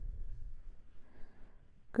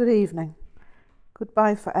Good evening.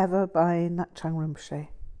 Goodbye Forever by Ngak'chang Rinpoche.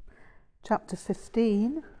 Chapter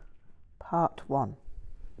 15, Part 1.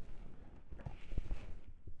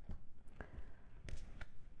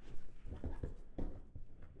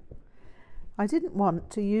 I didn't want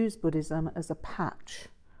to use Buddhism as a patch,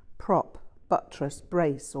 prop, buttress,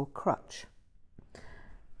 brace or crutch.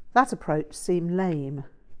 That approach seemed lame.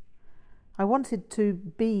 I wanted to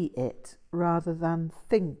be it rather than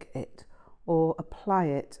think it or apply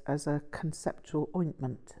it as a conceptual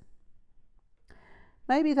ointment.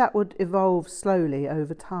 Maybe that would evolve slowly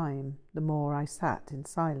over time, the more I sat in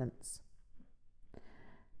silence.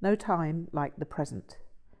 No time like the present.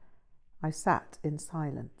 I sat in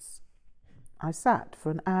silence. I sat for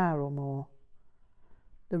an hour or more.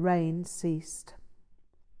 The rain ceased.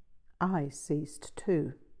 I ceased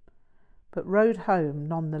too, but rode home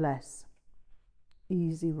nonetheless.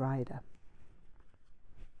 Easy rider.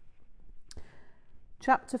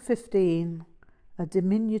 Chapter 15, A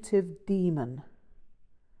Diminutive Demon,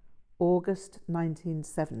 August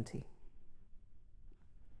 1970.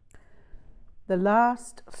 The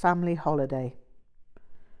last family holiday.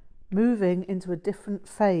 Moving into a different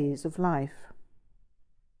phase of life.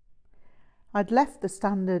 I'd left the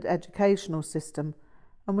standard educational system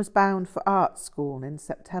and was bound for art school in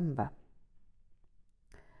September.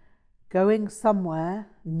 Going somewhere,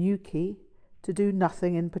 Newquay, to do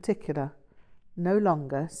nothing in particular, no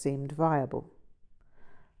longer seemed viable.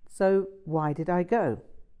 So why did I go?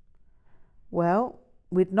 Well,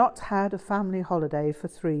 we'd not had a family holiday for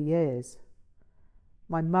 3 years.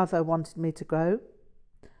 My mother wanted me to go.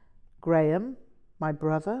 Graham, my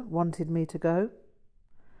brother, wanted me to go.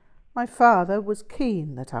 My father was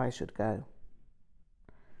keen that I should go.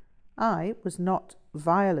 I was not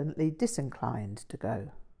violently disinclined to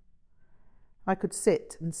go. I could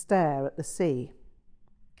sit and stare at the sea.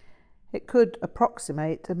 It could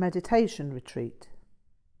approximate a meditation retreat.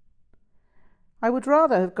 I would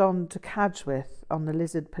rather have gone to Cadgwith on the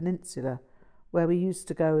Lizard Peninsula, where we used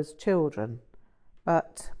to go as children,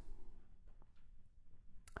 but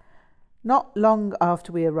not long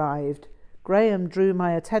after we arrived, Graham drew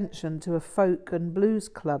my attention to a folk and blues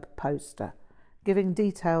club poster, giving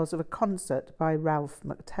details of a concert by Ralph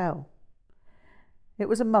McTell. It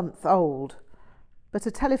was a month old, but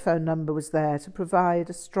a telephone number was there to provide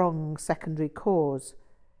a strong secondary cause.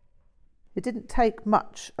 It didn't take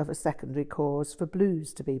much of a secondary cause for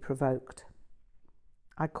blues to be provoked.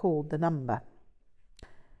 I called the number.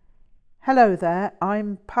 Hello there,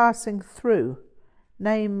 I'm passing through.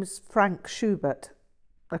 Name's Frank Schubert,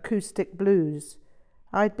 acoustic blues.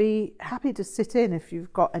 I'd be happy to sit in if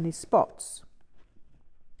you've got any spots,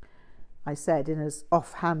 I said in as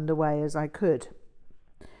offhand a way as I could.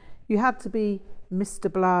 You had to be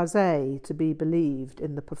Mr. Blasé to be believed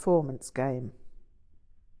in the performance game.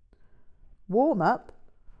 Warm up?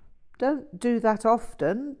 Don't do that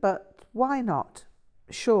often, but why not?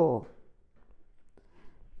 Sure.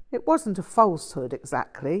 It wasn't a falsehood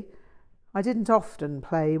exactly. I didn't often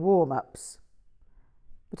play warm-ups,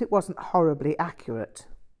 but it wasn't horribly accurate.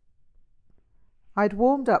 I'd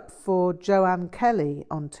warmed up for Joanne Kelly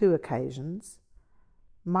on 2 occasions,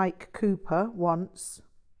 Mike Cooper once,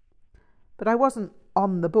 but I wasn't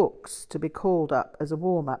on the books to be called up as a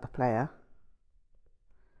warm-up player.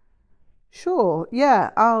 Sure, yeah,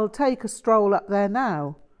 I'll take a stroll up there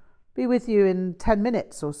now. Be with you in 10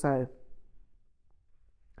 minutes or so.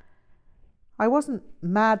 I wasn't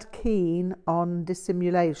mad keen on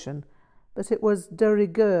dissimulation, but it was de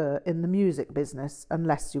rigueur in the music business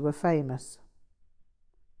unless you were famous.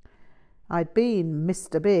 I'd been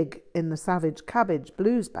Mr. Big in the Savage Cabbage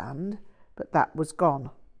blues band, but that was gone.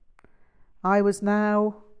 I was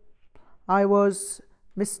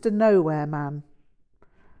Mr. Nowhere Man.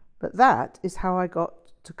 But that is how I got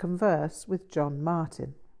to converse with John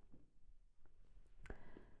Martin.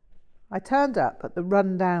 I turned up at the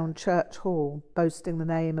run-down church hall boasting the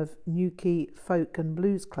name of Newquay Folk and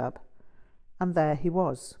Blues Club, and there he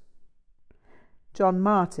was. John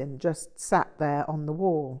Martin just sat there on the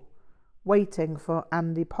wall, waiting for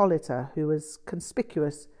Andy Polliter, who was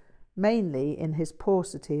conspicuous mainly in his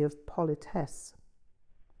paucity of politesse.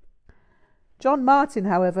 John Martin,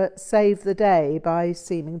 however, saved the day by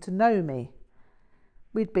seeming to know me.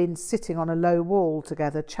 We'd been sitting on a low wall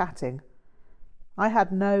together chatting. I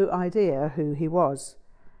had no idea who he was,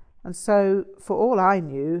 and so, for all I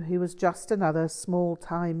knew, he was just another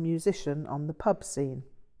small-time musician on the pub scene.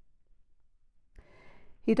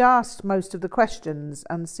 He'd asked most of the questions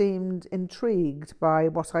and seemed intrigued by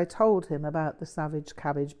what I told him about the Savage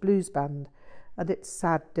Cabbage Blues Band and its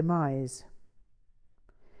sad demise.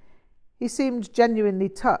 He seemed genuinely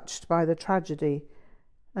touched by the tragedy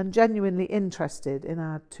and genuinely interested in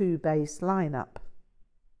our two-bass lineup.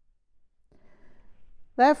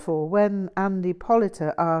 Therefore, when Andy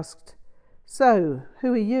Polliter asked, "So,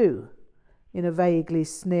 who are you?" in a vaguely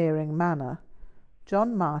sneering manner,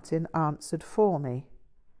 John Martin answered for me,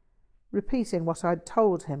 repeating what I'd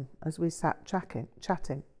told him as we sat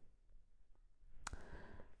chatting.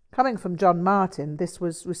 Coming from John Martin, this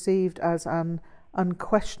was received as an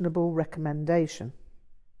unquestionable recommendation.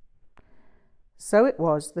 So it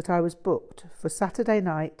was that I was booked for Saturday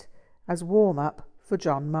night as warm-up for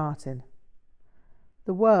John Martin.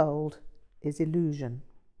 The world is illusion.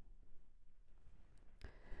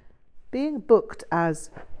 Being booked as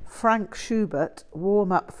Frank Schubert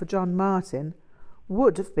warm-up for John Martin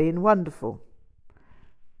would have been wonderful.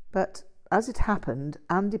 But as it happened,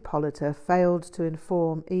 Andy Polliter failed to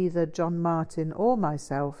inform either John Martin or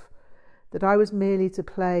myself that I was merely to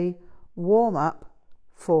play warm-up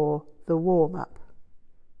for the warm-up.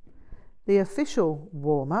 The official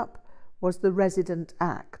warm-up was the resident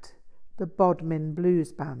act, the Bodmin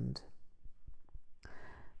Blues Band.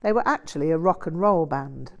 They were actually a rock and roll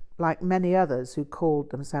band, like many others who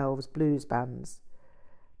called themselves blues bands,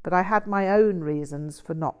 but I had my own reasons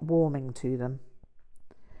for not warming to them.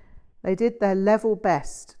 They did their level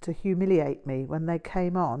best to humiliate me when they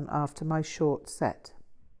came on after my short set.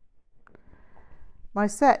 My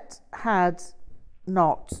set had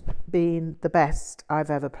not been the best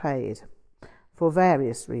I've ever played, for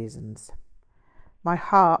various reasons. My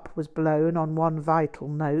harp was blown on one vital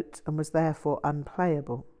note and was therefore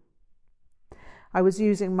unplayable. I was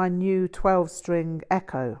using my new 12-string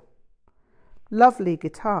Echo. Lovely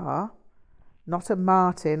guitar, not a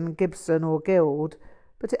Martin, Gibson or Guild,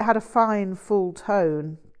 but it had a fine full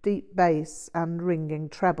tone, deep bass and ringing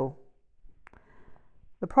treble.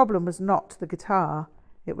 The problem was not the guitar,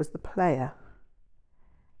 it was the player.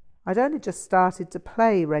 I'd only just started to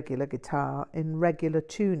play regular guitar in regular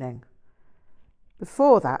tuning.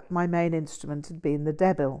 Before that, my main instrument had been the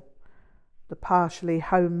Debil, the partially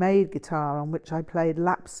homemade guitar on which I played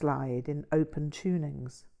lap slide in open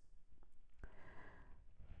tunings.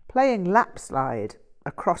 Playing lap slide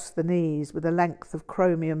across the knees with a length of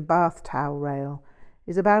chromium bath towel rail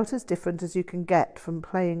is about as different as you can get from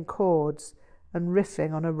playing chords and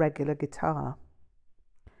riffing on a regular guitar.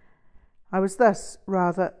 I was thus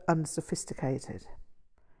rather unsophisticated.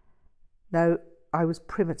 No, I was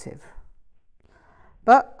primitive.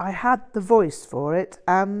 But I had the voice for it,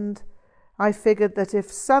 and I figured that if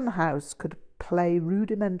Son House could play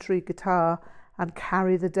rudimentary guitar and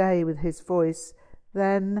carry the day with his voice,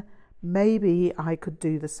 then maybe I could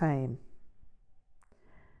do the same.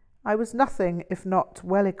 I was nothing if not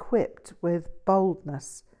well equipped with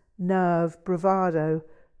boldness, nerve, bravado,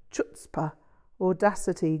 chutzpah,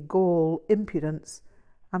 audacity, gall, impudence,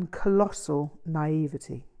 and colossal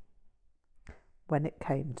naivety when it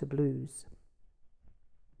came to blues.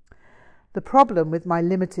 The problem with my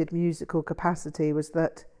limited musical capacity was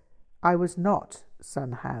that I was not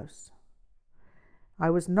Son House. I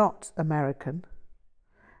was not American.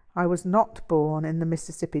 I was not born in the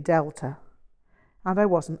Mississippi Delta, and I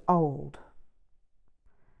wasn't old.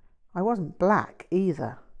 I wasn't black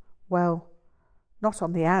either. Well, not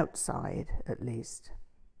on the outside, at least.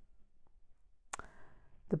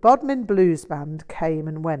 The Bodmin Blues Band came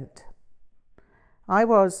and went. I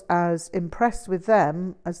was as impressed with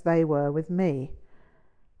them as they were with me,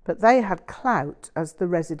 but they had clout as the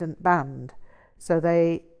resident band, so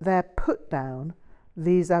their put-down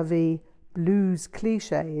vis-à-vis blues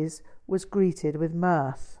clichés was greeted with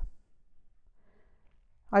mirth.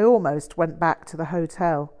 I almost went back to the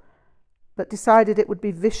hotel, but decided it would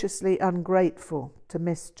be viciously ungrateful to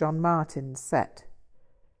miss John Martin's set.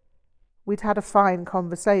 We'd had a fine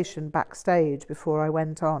conversation backstage before I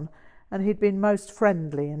went on, and he'd been most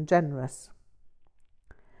friendly and generous.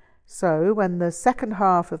 So, when the second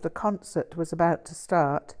half of the concert was about to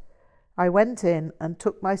start, I went in and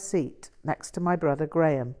took my seat next to my brother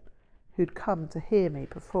Graham, who'd come to hear me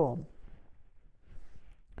perform.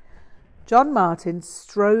 John Martin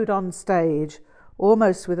strode on stage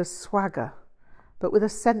almost with a swagger, but with a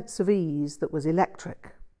sense of ease that was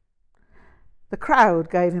electric. The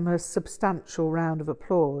crowd gave him a substantial round of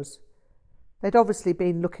applause. They'd obviously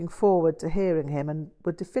been looking forward to hearing him and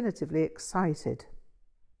were definitively excited.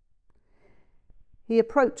 He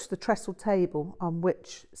approached the trestle table on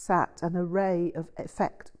which sat an array of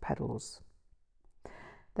effect pedals.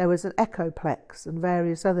 There was an Echoplex and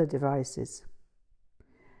various other devices.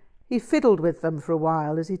 He fiddled with them for a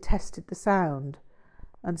while as he tested the sound,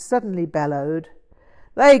 and suddenly bellowed,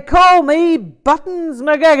 "They call me Buttons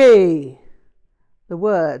McGeggy!" The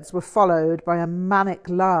words were followed by a manic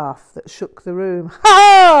laugh that shook the room.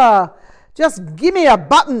 Ha! Just gimme a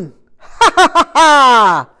button! Ha ha ha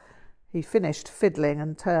ha! He finished fiddling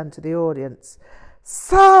and turned to the audience.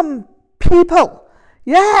 Some people,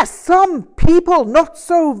 yes, some people not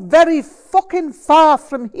so very fucking far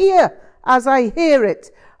from here, as I hear it,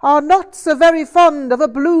 are not so very fond of a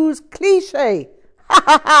blues cliché. Ha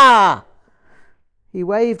ha ha! He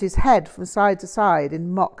waved his head from side to side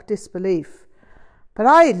in mock disbelief. But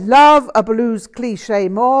I love a blues cliché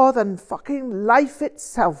more than fucking life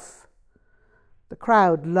itself. The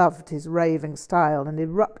crowd loved his raving style and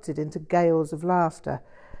erupted into gales of laughter.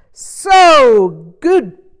 So,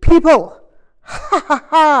 good people, ha ha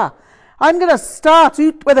ha, I'm going to start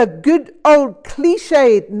out with a good old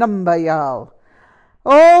cliched number, y'all.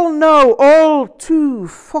 All know all too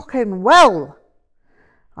fucking well.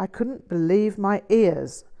 I couldn't believe my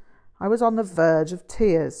ears. I was on the verge of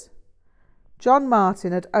tears. John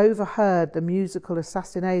Martyn had overheard the musical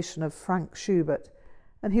assassination of Frank Schubert,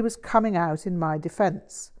 and he was coming out in my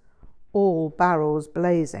defence, all barrels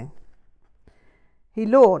blazing. He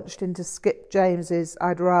launched into Skip James's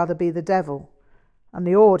I'd Rather Be the Devil, and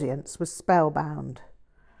the audience was spellbound.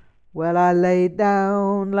 Well, I laid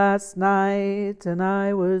down last night and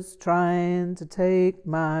I was trying to take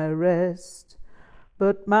my rest,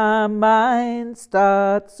 but my mind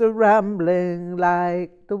starts a-rambling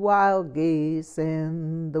like the wild geese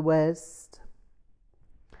in the west.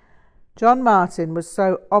 John Martyn was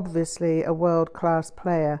so obviously a world-class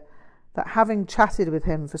player that having chatted with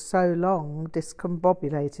him for so long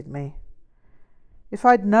discombobulated me. If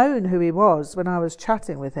I'd known who he was when I was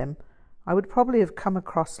chatting with him, I would probably have come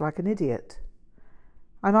across like an idiot.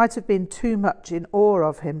 I might have been too much in awe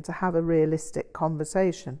of him to have a realistic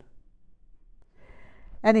conversation.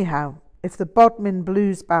 Anyhow, if the Bodmin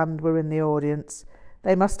Blues Band were in the audience,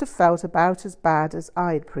 they must have felt about as bad as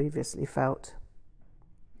I'd previously felt.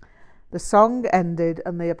 The song ended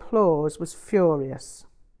and the applause was furious.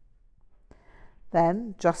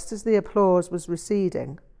 Then, just as the applause was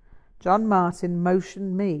receding, John Martyn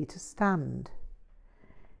motioned me to stand.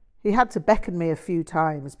 He had to beckon me a few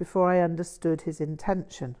times before I understood his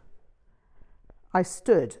intention. I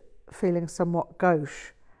stood, feeling somewhat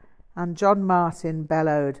gauche, and John Martyn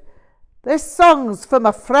bellowed, "This song's for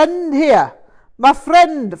my friend here, my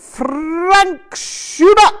friend Frank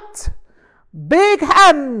Schubert! Big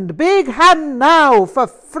hand now for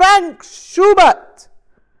Frank Schubert!"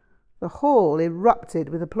 The hall erupted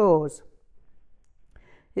with applause.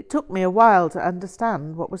 It took me a while to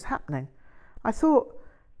understand what was happening. I thought,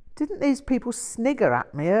 didn't these people snigger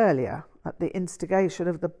at me earlier at the instigation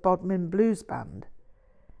of the Bodmin Blues Band?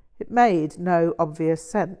 It made no obvious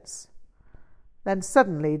sense. Then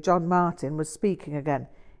suddenly John Martyn was speaking again.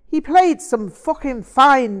 "He played some fucking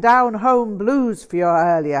fine down-home blues for you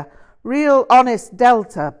earlier. Real honest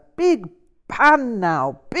Delta. Big pan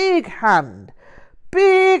now. Big hand.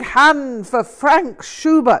 Big hand for Frank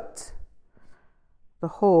Schubert." The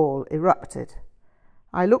hall erupted.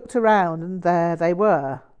 I looked around and there they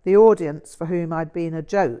were, the audience for whom I'd been a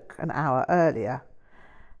joke an hour earlier.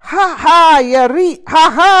 "Ha ha, you ha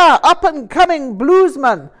ha, up-and-coming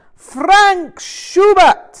bluesman, Frank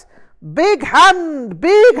Schubert! Big hand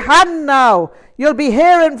now. You'll be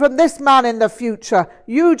hearing from this man in the future.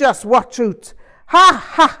 You just watch out. Ha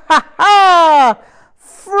ha ha ha!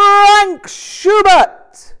 Frank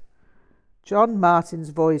Schubert!" John Martyn's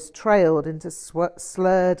voice trailed into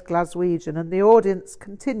slurred Glaswegian, and the audience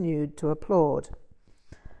continued to applaud.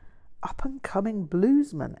 Up-and-coming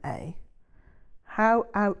bluesman, eh? How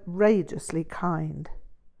outrageously kind.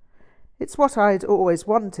 It's what I'd always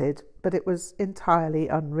wanted, but it was entirely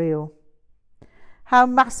unreal. How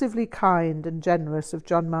massively kind and generous of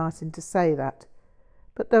John Martyn to say that,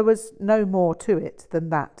 but there was no more to it than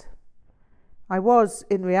that. I was,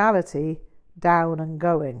 in reality, down and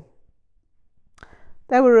going.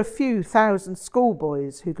 There were a few thousand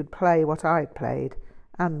schoolboys who could play what I'd played,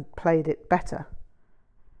 and played it better.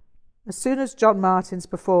 As soon as John Martyn's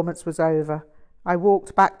performance was over, I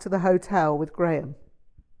walked back to the hotel with Graham.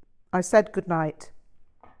 I said good night.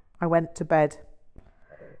 I went to bed.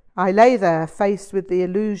 I lay there faced with the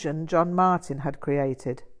illusion John Martyn had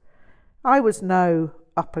created. I was no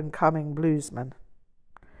up-and-coming bluesman.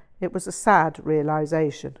 It was a sad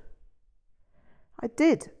realisation. I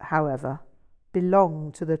did, however,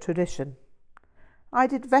 belong to the tradition.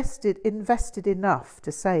 I'd invested enough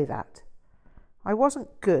to say that. I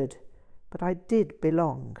wasn't good, but I did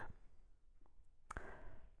belong.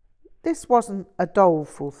 This wasn't a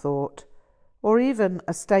doleful thought, or even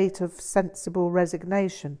a state of sensible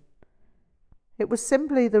resignation. It was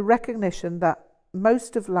simply the recognition that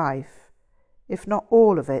most of life if not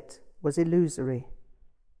all of it, was illusory.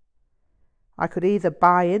 I could either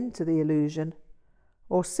buy into the illusion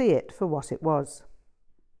or see it for what it was.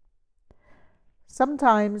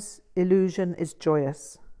 Sometimes illusion is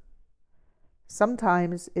joyous.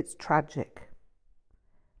 Sometimes it's tragic.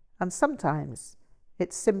 And sometimes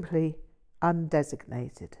it's simply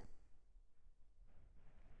undesignated.